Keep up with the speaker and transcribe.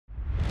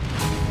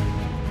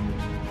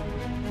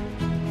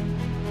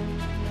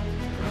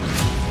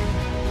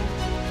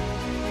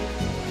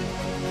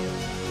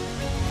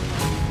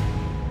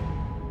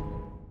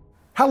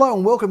Hello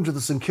and welcome to the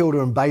St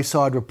Kilda and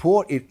Bayside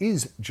Report. It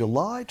is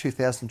July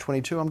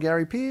 2022. I'm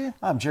Gary Peer.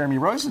 I'm Jeremy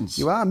Rosens.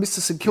 You are Mr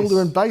St Kilda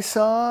and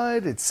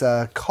Bayside. It's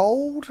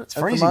cold It's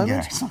freezing, at the moment.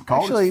 Gary. It's not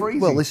cold, Actually, it's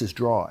freezing. well, this is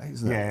dry,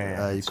 isn't it?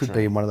 Yeah, you it's could true.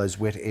 be in one of those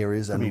wet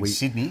areas. Could be in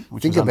Sydney,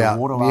 which think was about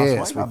underwater last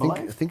yes, week, I we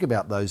believe. think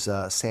about those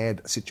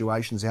sad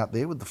situations out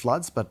there with the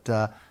floods, but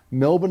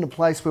Melbourne, a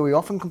place where we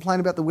often complain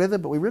about the weather,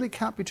 but we really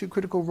can't be too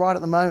critical right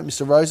at the moment,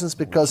 Mr Rosens,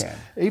 because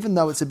even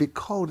though it's a bit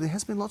cold, there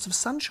has been lots of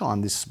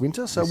sunshine this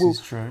winter, so This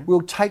is true.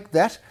 we'll take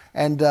that.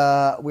 And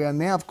we are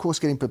now, of course,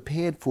 getting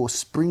prepared for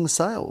spring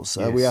sales.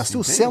 We are still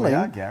indeed, selling. we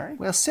are, Gary.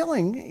 We are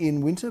selling in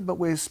winter, but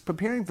we're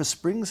preparing for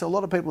spring. So a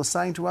lot of people are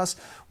saying to us,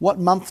 what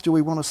month do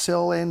we want to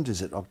sell in?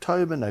 Is it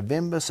October,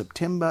 November,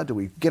 September? Do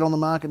we get on the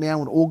market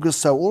now in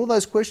August? So all of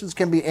those questions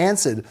can be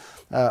answered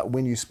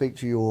when you speak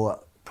to your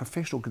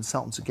professional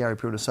consultants at Gary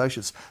Pruitt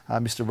Associates,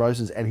 Mr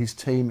Rosens and his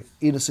team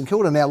in St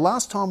Kilda. Now,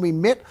 last time we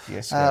met,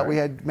 we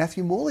had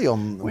Matthew Morley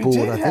on board,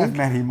 did I have think.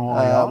 Matthew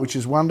Morley on. Which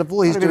is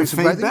wonderful. He's Got a bit doing of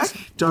some great feedback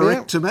things.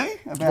 direct to me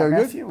about Very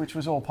good. Matthew, which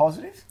was all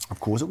positive. Of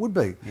course it would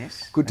be.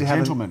 Yes. Good to A have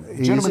gentleman.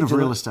 he's Gentleman of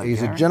real estate,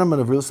 He's a Gary. gentleman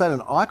of real estate,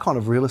 an icon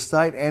of real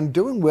estate, and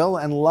doing well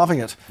and loving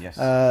it. Yes.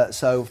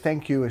 So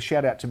thank you. A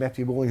shout out to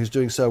Matthew Morley, who's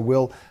doing so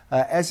well,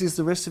 as is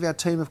the rest of our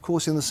team, of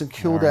course, in the St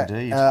Kilda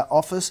indeed.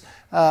 office.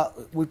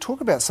 We'll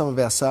talk about some of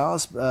our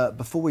sales.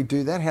 Before we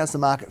do that, how's the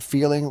market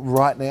feeling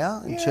right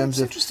now in terms it's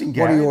of interesting, what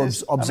Gary. are your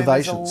There's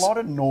observations? a lot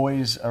of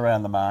noise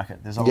around the market.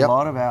 There's a Yep.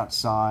 lot of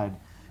outside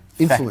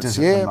Influence, factors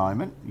at the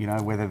moment. You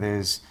know, whether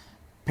there's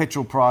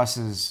petrol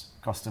prices,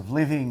 cost of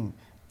living,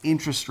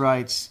 interest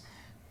rates.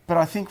 But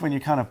I think when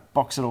you kind of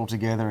box it all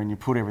together and you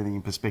put everything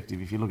in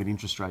perspective, if you look at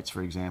interest rates,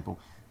 for example,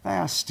 they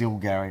are still,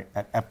 Gary,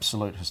 at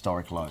absolute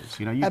historic lows.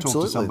 You know, you talk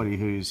Absolutely. to somebody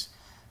who's,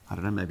 I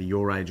don't know, maybe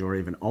your age or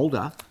even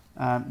older,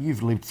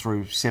 you've lived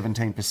through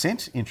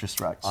 17% interest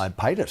rates. I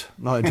paid it.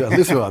 No,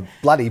 literally, I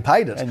bloody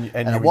paid it. And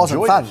it you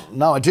wasn't enjoyed fun.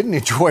 No, I didn't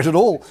enjoy it at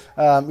all.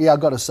 I've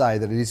got to say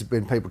that it is,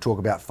 when people talk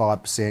about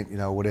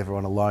 5%, whatever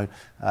on a loan,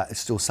 it's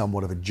still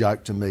somewhat of a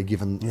joke to me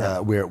given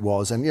where it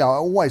was. And, I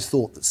always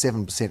thought that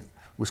 7%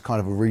 was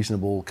kind of a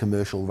reasonable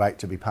commercial rate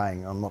to be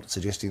paying. I'm not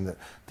suggesting that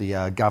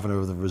the governor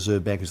of the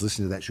Reserve Bank who's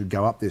listening to that should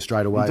go up there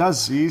straight away. He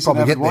does. He is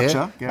probably an get avid there.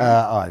 watcher,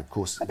 Gary. Of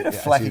course. A bit of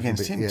flack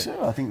against him too.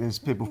 I think there's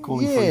people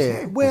calling for his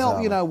head. Well,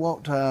 bizarrely. you know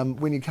what?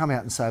 When you come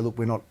out and say, look,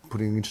 we're not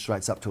putting interest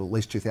rates up to at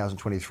least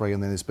 2023,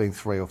 and then there's been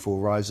 3 or 4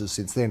 rises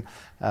since then,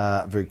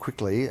 very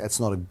quickly,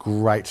 it's not a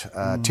great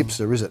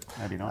tipster, is it?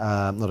 Maybe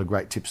not. Not a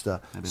great tipster.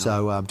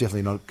 So I'm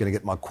definitely not going to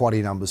get my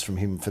quaddie numbers from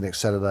him for next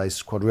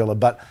Saturday's quadrilla.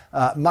 But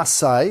must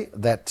say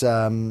that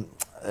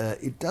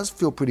it does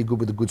feel pretty good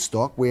with a good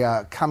stock. We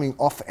are coming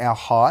off our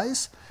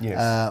highs.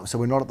 Yes. So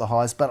we're not at the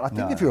highs. But I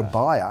think if you're a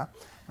buyer,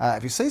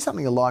 if you see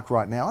something you like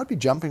right now, I'd be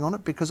jumping on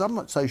it because I'm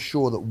not so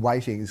sure that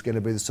waiting is going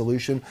to be the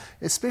solution,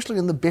 especially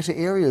in the better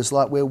areas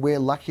like where we're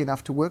lucky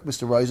enough to work,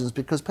 Mr. Rosens,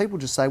 because people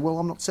just say, well,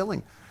 I'm not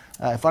selling.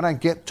 If I don't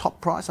get top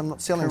price, I'm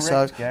not selling.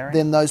 Correct, so Gary.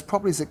 then those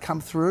properties that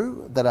come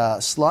through that are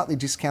slightly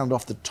discounted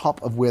off the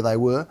top of where they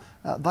were,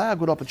 they are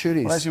good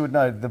opportunities. Well, as you would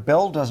know, the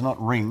bell does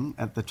not ring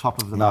at the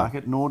top of the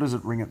market, nor does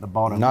it ring at the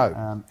bottom.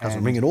 No,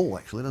 doesn't ring at all,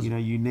 actually, does it?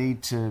 You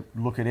need to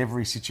look at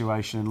every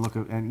situation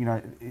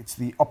and it's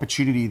the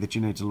opportunity that you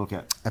need to look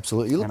at.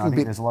 Absolutely. You're And looking I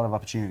think there's a lot of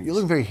opportunities. You're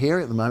looking very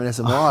hairy at the moment, as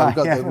am I. We've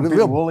got Yeah, I'm a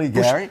bit woolly,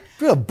 Gary.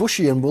 Real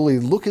bushy and woolly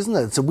look, isn't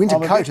it? It's a winter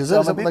coat, is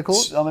that what they call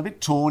it? I'm a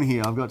bit torn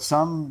here. I've got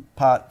some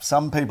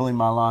people in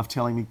my life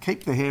telling me,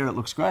 keep the hair, it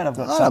looks great. I've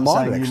got I some don't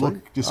mind saying it, you actually.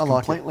 look just I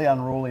like it. completely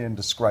unruly and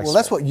disgraceful. Well,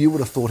 that's what you would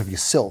have thought of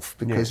yourself,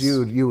 because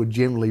Yes. you would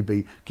generally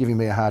be giving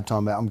me a hard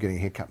time about I'm getting a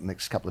haircut in the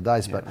next couple of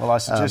days. Yeah, But well, I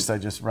suggest they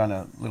just run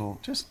a little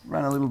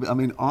bit. I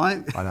mean, I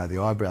know the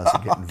eyebrows are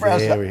getting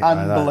Eyebrows are very I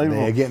know,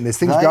 unbelievable. they're getting, there's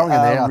things They growing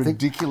in there. are I think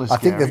ridiculous, I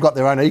think Gary. they've got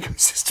their own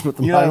ecosystem at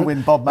the You moment. know,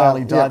 when Bob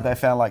Marley died, yeah. they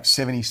found like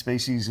 70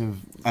 species of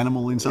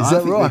animal inside. Is I that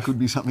think right? there could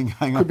be something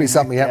going on. Could be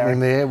something happening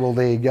there. Well,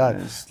 there you go.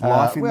 There's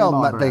life in well,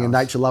 them being a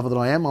eyebrows. nature lover that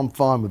I am, I'm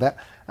fine with that.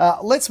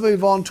 Let's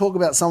move on, talk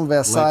about some of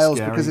our sales,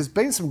 Gary. because there's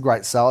been some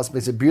great sales.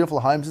 There's some beautiful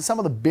homes, and some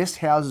of the best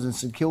houses in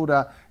St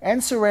Kilda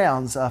and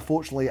surrounds,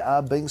 fortunately,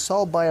 are being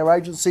sold by our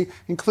agency,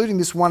 including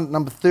this one,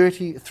 number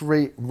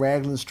 33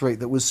 Raglan Street,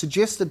 that was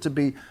suggested to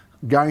be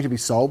going to be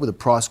sold with a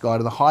price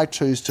guide of the high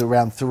 2s to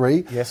around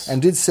 3, Yes.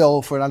 and did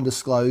sell for an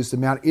undisclosed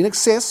amount in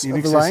excess of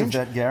the range.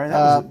 Of that, Gary.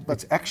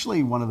 It's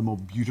actually one of the more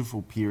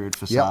beautiful period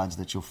facades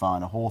that you'll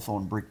find. A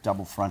Hawthorn brick,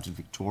 double-fronted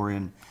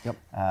Victorian. Yep.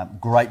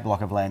 Great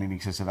block of land in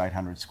excess of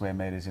 800 square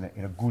metres in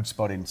a good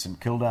spot in St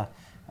Kilda.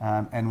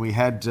 And we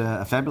had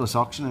a fabulous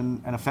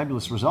auction and a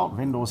fabulous result.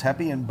 Vendors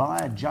happy and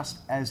buyer just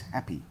as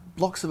happy.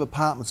 Blocks of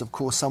apartments, of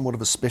course, somewhat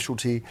of a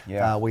specialty.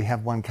 Yeah. We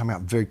have one come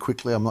out very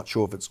quickly. I'm not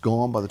sure if it's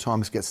gone by the time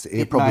this gets to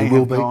air. It Probably may will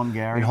have be gone,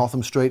 Gary. in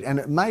Hotham Street. And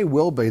it may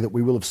well be that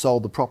we will have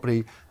sold the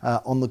property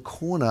on the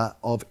corner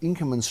of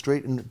Inkerman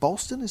Street in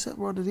Bolston. Is that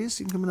what it is?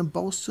 Inkerman and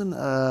Bolston,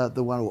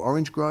 the one, or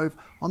Orange Grove,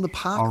 on the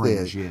park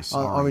Orange, there. yes,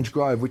 Orange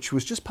Grove, which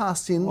was just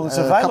passed in Well, it's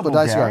a couple available,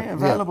 of days Gary. ago.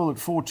 Available at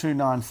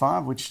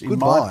 4295, which, in Good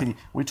my buy. opinion,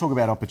 we talk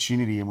about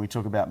opportunity and we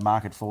talk about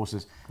market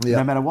forces. Yeah.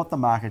 No matter what the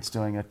market's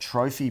doing, a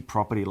trophy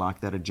property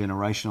like that, a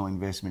generational additional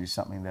investment is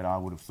something that I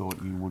would have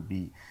thought you would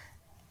be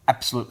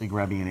absolutely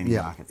grabbing in any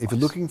market. If you're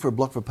looking for a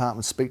block of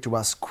apartments, speak to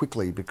us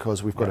quickly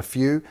because we've got a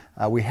few.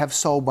 We have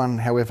sold one,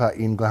 however,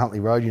 in Glen Huntly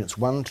Road, units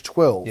 1 to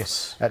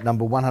 12, at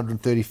number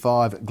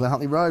 135 Glen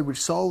Huntly Road,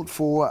 which sold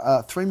for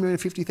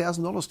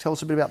 $3,050,000. Tell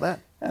us a bit about that.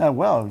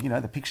 Well,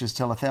 the pictures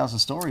tell 1,000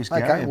 stories,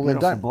 Gary. Okay, well, a beautiful then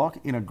don't. block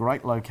in a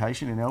great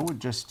location in Elwood,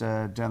 just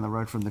down the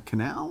road from the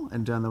canal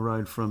and down the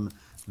road from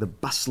the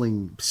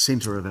bustling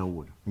centre of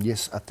Elwood.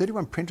 Yes,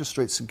 31 Prentice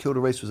Street, St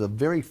Kilda East was a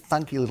very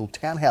funky little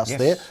townhouse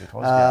there. Yes, it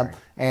was, Gary.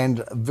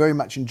 And very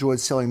much enjoyed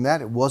selling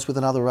that. It was with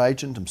another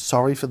agent. I'm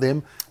sorry for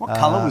them. What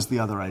colour was the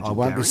other agent, I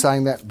won't Gary? be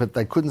saying that, but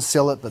they couldn't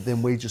sell it, but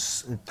then we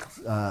just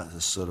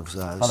sort of...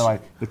 By the way,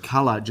 the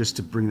colour, just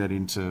to bring that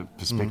into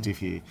perspective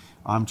here,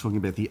 I'm talking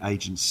about the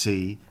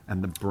agency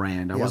and the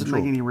brand. I wasn't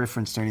making any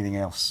reference to anything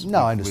else. No,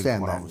 I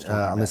understand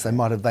that. Unless they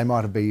might have been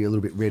a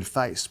little bit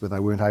red-faced where they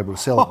weren't able to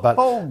sell it. But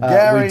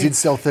Gary, we did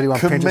sell 31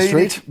 Prentice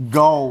Street.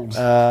 Gold.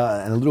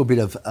 And a little bit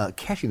of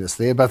catchiness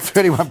there, but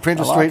 31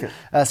 Prentice like Street,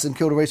 St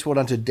Kilda East, well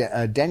done to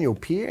Daniel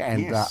Peer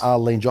and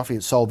Arlene Joffe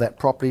had sold that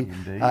property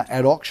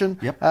at auction.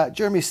 Yep.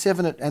 Jeremy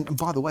Seven, and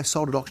by the way,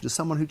 sold at auction to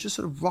someone who just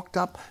sort of rocked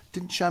up,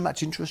 didn't show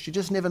much interest. You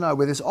just never know.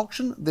 Where there's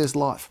auction, there's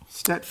life.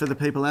 Stat for the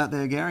people out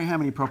there, Gary, how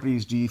many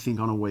properties do you think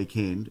on a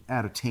weekend,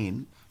 out of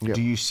 10,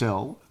 do you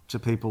sell to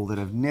people that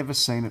have never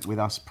seen it with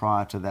us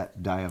prior to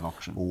that day of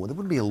auction? Oh, there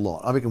wouldn't be a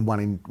lot. I reckon 1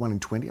 in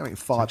 20. I reckon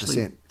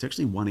 5%. It's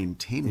actually 1 in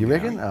 10. You Gary.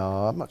 reckon?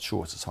 Oh, I'm not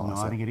sure it's as high as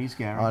that. I think it is,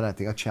 Gary. I don't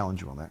think. I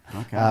challenge you on that.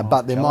 Okay. Well,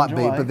 but there might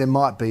be. away. But there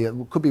might be. It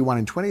could be 1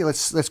 in 20.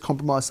 Let's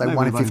compromise. Say Maybe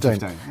 1 in 15.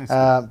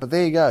 But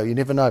there you go. You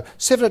never know.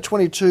 7 at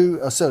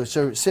 22. So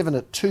 7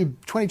 at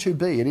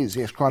 22B. It is.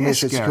 Yes. Crimea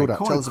Street, St Kilda.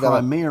 Tell us about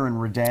Crimea and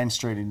Redan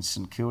Street in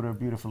St Kilda. A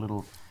beautiful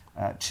little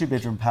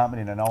 2-bedroom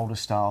apartment in an older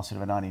style,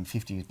 sort of a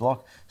 1950s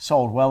block.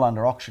 Sold well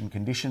under auction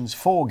conditions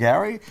for,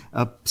 Gary,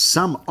 a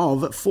sum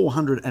of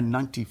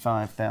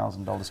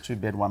 $495,000.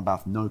 2-bed,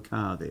 1-bath, no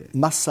car there.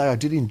 Must say I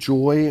did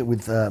enjoy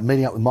with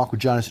meeting up with Michael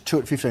Jonas at 2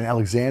 at 15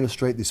 Alexander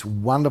Street, this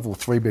wonderful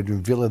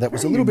 3-bedroom villa. That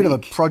was a little bit of a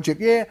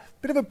project. Yeah,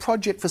 bit of a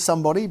project for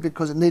somebody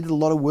because it needed a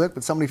lot of work,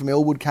 but somebody from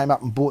Elwood came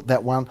up and bought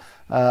that one,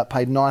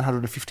 paid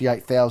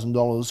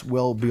 $958,000,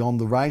 well beyond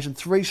the range, and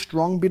 3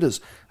 strong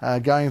bidders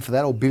going for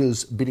that, or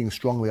bidders bidding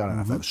strongly. I don't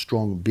know if they were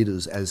strong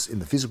bidders as in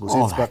the physical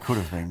sense, but could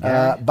have been,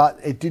 Gary. but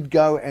it did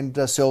go and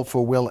sell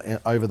for well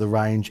over the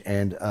range,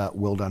 and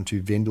well done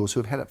to vendors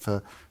who have had it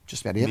for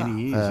just about ever.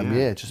 Many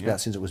years, just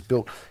about since it was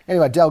built.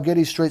 Anyway,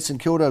 Dalgety Street, St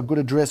Kilda, a good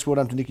address. Well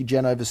done to Nikki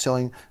Janover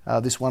selling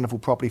this wonderful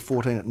property,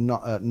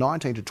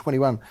 19 to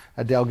 21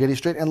 at Dalgety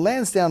Street. And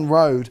Lansdowne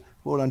Road,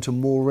 well done to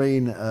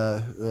Maureen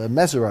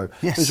Mazzaro,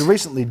 who's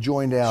recently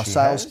joined our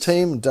sales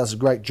team, does a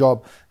great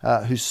job,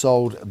 who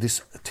sold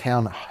this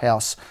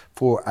townhouse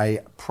for a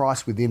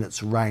price within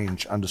its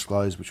range,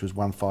 undisclosed, which was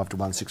 1.5 to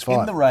 1.65.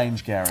 In the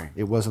range, Gary.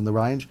 It was in the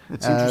range.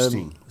 That's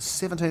interesting.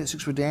 17 at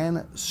 6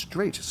 Redan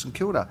Street, St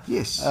Kilda.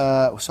 Yes.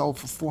 Sold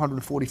for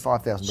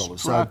 $445,000.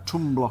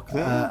 Stratum block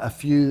there. A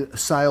few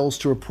sales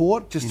to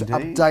report, just to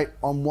update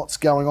on what's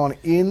going on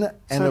in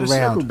and around. So to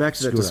circle back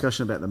to that Scooter.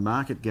 discussion about the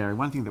market, Gary,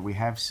 one thing that we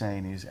have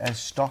seen is as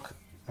stock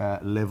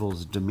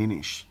levels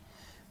diminish,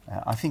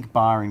 I think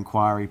buyer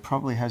inquiry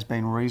probably has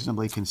been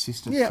reasonably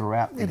consistent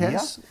throughout the year. It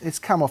has. It's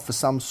come off for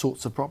some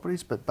sorts of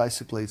properties, but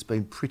basically it's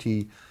been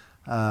pretty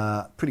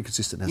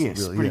consistent, hasn't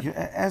it, really?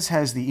 As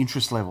has the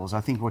interest levels.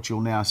 I think what you'll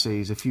now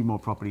see is a few more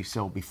properties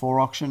sold before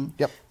auction.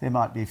 Yep. There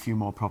might be a few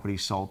more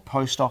properties sold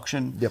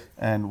post-auction. Yep.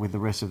 And with the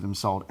rest of them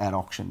sold at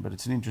auction. But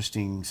it's an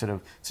interesting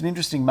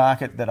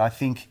market that I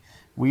think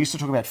we used to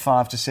talk about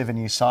 5 to 7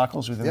 year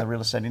cycles within the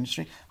real estate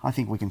industry. I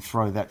think we can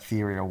throw that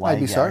theory away,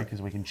 Maybe Gary, so.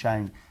 because we can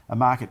change. A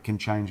market can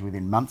change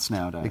within months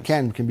nowadays. It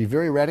can be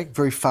very erratic,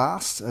 very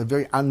fast,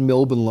 very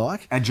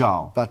un-Melbourne-like.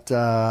 Agile. But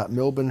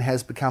Melbourne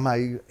has become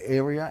an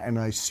area and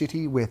a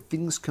city where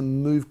things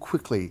can move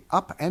quickly,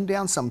 up and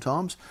down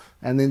sometimes,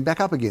 and then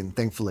back up again,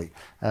 thankfully.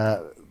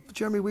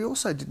 Jeremy, we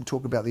also didn't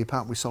talk about the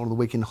apartment we sold on the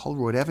weekend,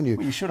 Holroyd Avenue.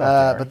 Well, you should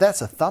have, but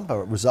that's a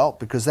thumper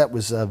result because that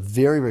was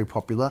very, very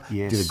popular.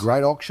 Yes. Did a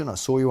great auction. I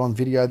saw you on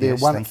video there.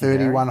 Yes, 1 at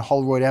 31 Gary.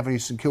 Holroyd Avenue,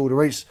 St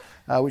Kilda East,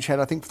 which had,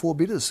 I think, 4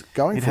 bidders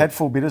going It for had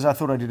 4 bidders. I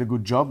thought I did a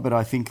good job, but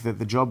I think that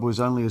the job was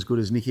only as good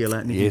as Nikki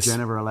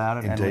Janover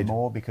allowed it, and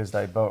more, because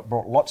they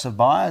brought lots of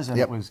buyers, and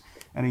it was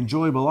an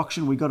enjoyable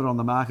auction. We got it on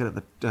the market at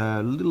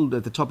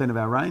the top end of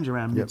our range,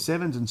 around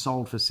mid-sevens, and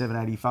sold for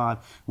 $785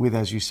 with,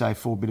 as you say,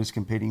 4 bidders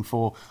competing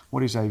for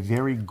what is a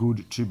very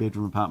good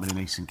 2-bedroom apartment in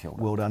East St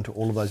Kilda. Well done to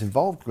all of those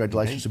involved.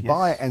 Congratulations to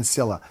buyer and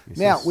seller.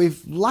 Now,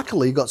 we've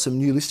luckily got some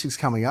new listings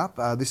coming up.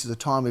 This is a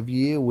time of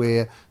year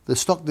where the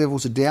stock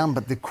levels are down,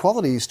 but the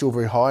quality is still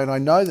very high. And I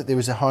know that there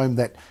is a home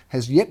that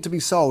has yet to be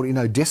sold in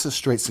Odessa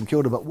Street, St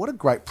Kilda, but what a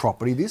great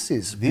property this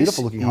is.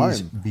 Beautiful looking home.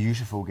 This is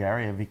beautiful,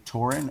 Gary. A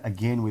Victorian,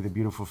 again with a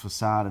beautiful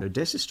facade. And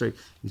Odessa Street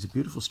is a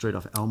beautiful street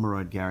off Elmer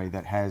Road, Gary,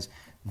 that has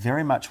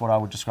very much what I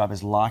would describe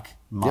as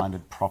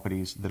like-minded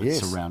properties that Yes.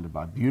 it's surrounded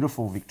by.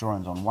 Beautiful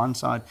Victorians on one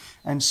side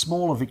and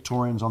smaller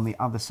Victorians on the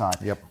other side.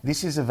 Yep.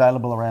 This is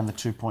available around the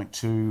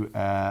 2.2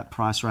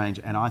 price range,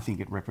 and I think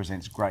it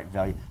represents great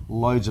value.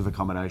 Loads of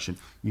accommodation.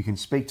 You can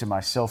speak to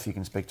myself, you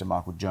can speak to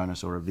Michael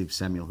Jonas or Aviv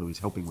Samuel, who is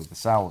helping with the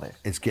sale there.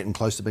 It's getting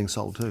close to being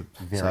sold too.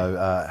 Very.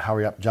 So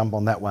hurry up, jump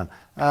on that one.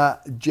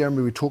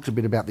 Jeremy, we talked a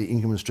bit about the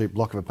Inkerman Street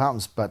block of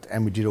apartments,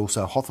 and we did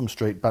also Hotham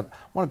Street, but I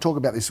want to talk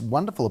about this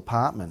wonderful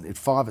apartment at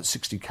 5 at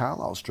 60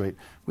 Carlisle Street,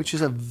 which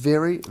is a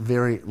very,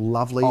 very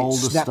lovely Older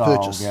snap style,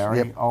 purchase. Gary.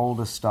 Yep.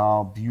 Older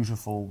style,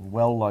 beautiful,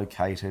 well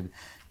located.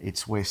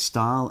 It's where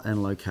style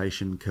and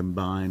location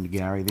combined,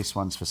 Gary. This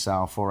one's for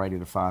sale, 480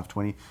 to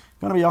 520.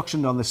 Going to be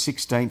auctioned on the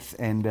 16th,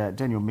 and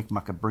Daniel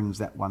Mickmucker brings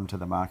that one to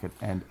the market,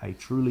 and a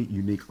truly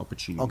unique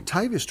opportunity.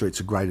 Octavia Street's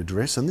a great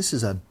address, and this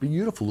is a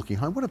beautiful looking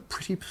home. What a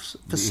pretty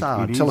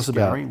facade. It Tell is, us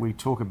about Gary. it. We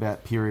talk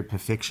about period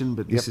perfection,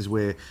 but this is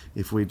where,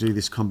 if we do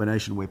this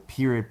combination where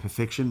period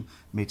perfection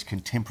meets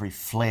contemporary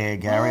flair,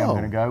 Gary, I'm Oh,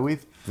 going to go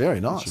with. very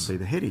That nice. should be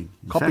the heading.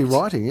 In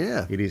Copywriting,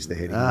 fact, yeah. It is the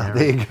heading. Ah, Gary.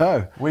 there you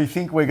go. We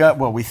think we're going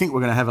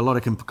to have a lot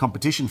of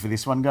competition for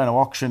this one. Going to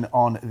auction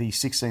on the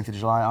 16th of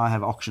July. I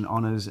have auction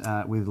honours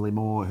with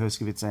Limor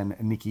Herskovitz and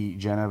Nikki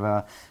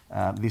Genova.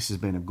 This has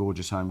been a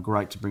gorgeous home,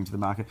 great to bring to the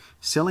market.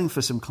 Selling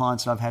for some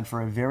clients that I've had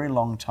for a very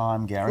long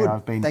time, Gary. Good.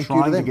 I've been Thank you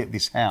trying to to them. get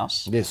this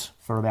house Yes.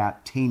 for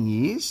about 10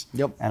 years.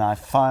 Yep. And I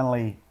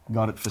finally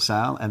got it for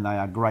sale, and they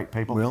are great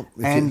people. Well,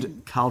 if and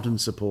you- Carlton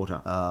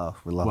supporter.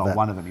 We love well, that.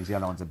 one of them is. The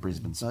other one's a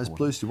Brisbane supporter. Those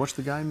Blues, did you watch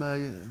the game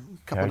a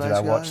couple Gary, of days did I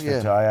ago? watch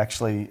it? I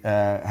actually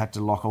had to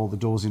lock all the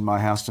doors in my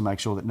house to make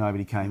sure that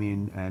nobody came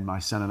in, and my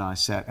son and I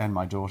sat, and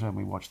my daughter, and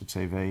we watched the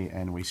TV,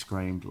 and we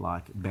screamed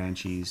like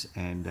banshees,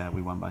 and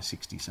we won by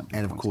 60-something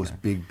And of points, course,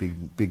 Gary.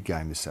 big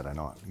game this Saturday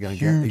night. You going?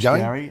 Huge, you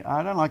going? Gary.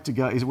 I don't like to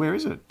go. Where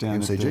is it? Down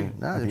MCG? at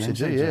the, No, at the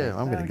MCG, yeah,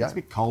 I'm gonna It's go. a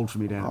bit cold for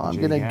me down at the I'm G,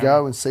 going to Gary.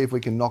 go and see if we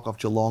can knock off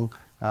Geelong.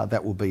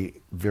 That will be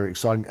very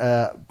exciting.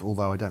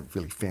 Although I don't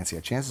really fancy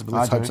our chances, but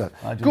let's hope so.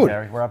 I do, Good.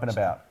 Gary. We're up and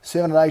about.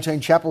 7 and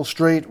 18 Chapel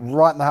Street,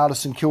 right in the heart of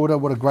St Kilda.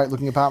 What a great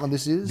looking apartment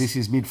this is. This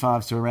is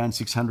mid-fives to around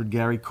 600,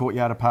 Gary.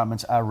 Courtyard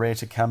apartments are rare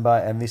to come by,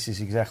 and this is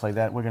exactly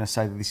that. We're going to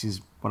say that this is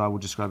what I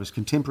would describe as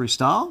contemporary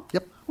style.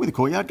 Yep. With a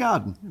courtyard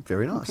garden.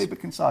 Very nice. Keep it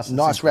concise. and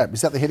Nice simple. wrap.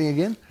 Is that the heading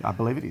again? I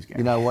believe it is, Gary.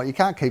 You know what? You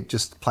can't keep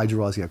just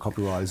plagiarising our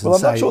copywriters. Well,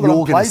 and I'm not say, sure that you're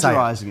I'm gonna say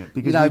plagiarising it,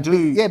 because we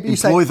do but you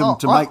employ them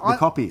to make the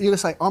copy. You're going to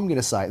say, I'm going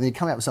to say it, and then you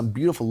come out with some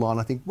beautiful line.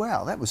 I think,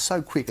 wow, that was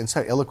so quick and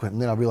so eloquent,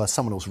 and then I realise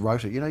someone else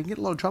wrote it. You know, you get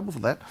a lot of trouble for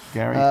that.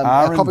 Gary, our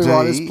R&D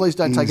copywriters, please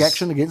don't take is-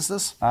 action against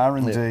us.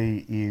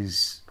 R&D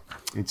is,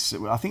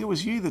 I think it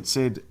was you that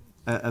said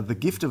the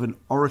gift of an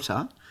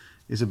orator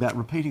is about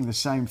repeating the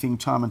same thing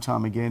time and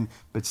time again,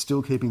 but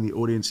still keeping the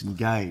audience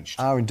engaged.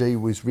 R&D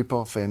was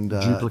rip-off and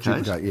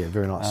Duplicate. Yeah,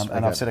 very nice.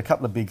 And I've said a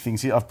couple of big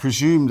things here. I've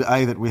presumed,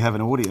 A, that we have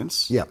an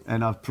audience. Yep.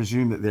 And I've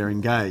presumed that they're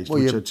engaged,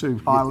 which are two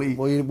highly...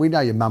 we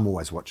know your mum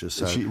always watches.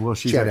 So she's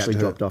shout out actually to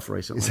her. dropped off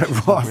recently. Is that She's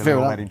right? not really Fair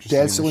all enough. that interested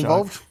in Dad's the still show.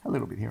 involved? A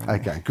little bit here and there.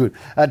 Okay, good.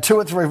 2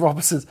 and 3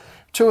 Robinsons.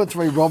 2 and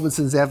 3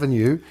 Robinsons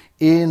Avenue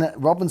in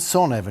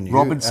Robinson Avenue.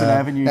 Robinson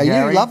Avenue, Now,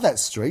 Gary. you love that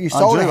street. You I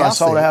sold do. a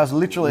house I sold there. a house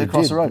literally You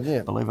across did, the road.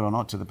 yeah. Believe it or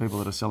not, to the people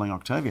that are selling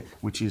Octavia,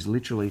 which is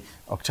literally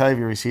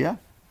Octavia is here,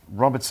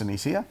 Robertson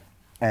is here,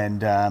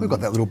 and We've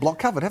got that little block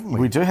covered, haven't we?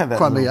 we do have that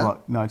Crimea. little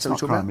block. No, it's Is that not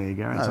what you're talking Crimea, about?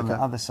 Gary. It's Oh, on the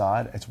okay. other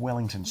side. It's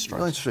Wellington Street.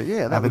 Wellington Street,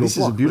 yeah, that but little this is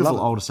a block. beautiful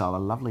Love it. older style, a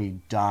lovely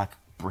dark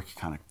brick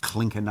kind of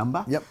clinker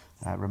number. Yep.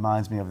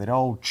 Reminds me of that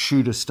old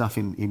Tudor stuff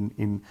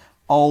in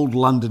old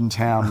London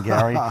town,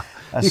 Gary.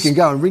 You can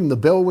go and ring the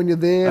bell when you're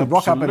there,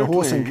 rock up in a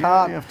horse and Absolutely,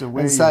 cart, yeah, you have to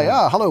wear and say,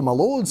 your- hello, my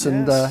lords,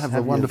 and Yes, have a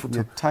your- wonderful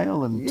your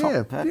tail and top Yeah,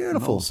 hat and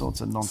beautiful. all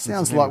sorts of nonsense.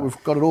 Sounds like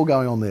we've got it all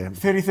going on there.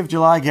 30th of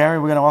July, Gary,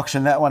 we're going to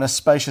auction that one, a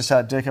spacious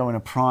Art Deco in a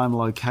prime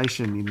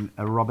location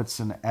in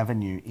Robertson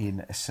Avenue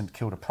in St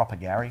Kilda proper,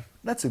 Gary.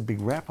 That's a big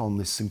wrap on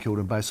this St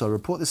Kilda and Bayside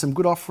report. There's some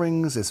good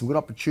offerings, there's some good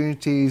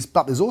opportunities,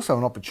 but there's also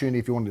an opportunity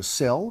if you want to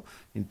sell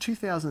in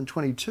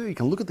 2022. You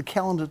can look at the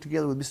calendar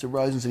together with Mr.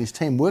 Rosens and his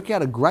team, work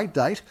out a great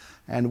date,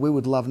 and we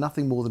would love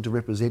nothing more than to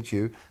represent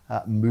you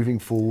moving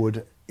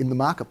forward in the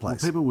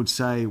marketplace. People would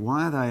say,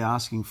 why are they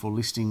asking for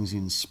listings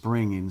in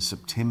spring, in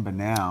September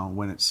now,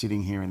 when it's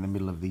sitting here in the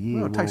middle of the year?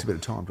 Well, it takes a bit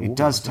of time to It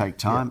does organise it. take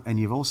time, and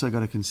you've also got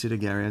to consider,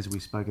 Gary, as we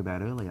spoke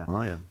about earlier,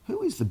 Oh, yeah.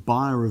 who is the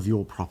buyer of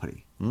your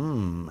property?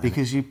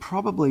 Because you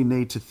probably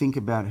need to think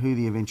about who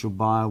the eventual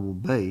buyer will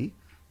be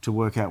to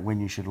work out when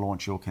you should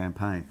launch your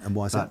campaign. And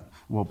why is that?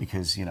 Well,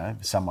 because, you know,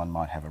 someone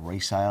might have a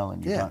resale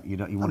and you Yeah. you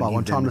They want might to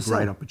want give them time a to great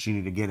sell.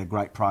 opportunity to get a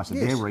great price of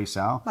Yes. their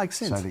resale. Makes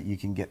sense. So that you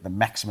can get the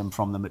maximum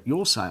from them at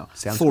your sale,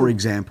 Sounds for good.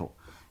 example.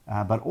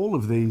 But all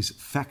of these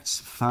facts,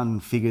 fun,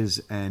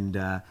 figures and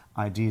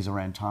ideas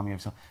around timing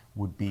of sale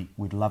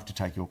we'd love to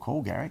take your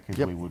call, Gary, because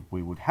Yep.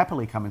 we would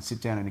happily come and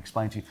sit down and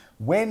explain to you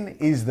when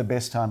is the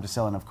best time to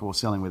sell. And of course,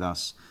 selling with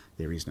us,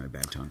 there is no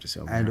bad time to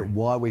sell. Gary. And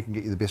why we can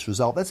get you the best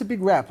result. That's a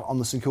big wrap on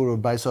the St Kilda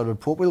and Bayside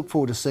report. We look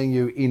forward to seeing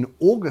you in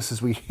August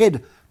as we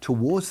head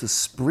towards the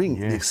spring,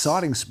 the Yes.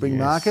 exciting spring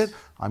Yes. market.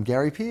 I'm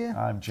Gary Peer.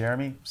 I'm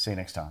Jeremy. See you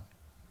next time.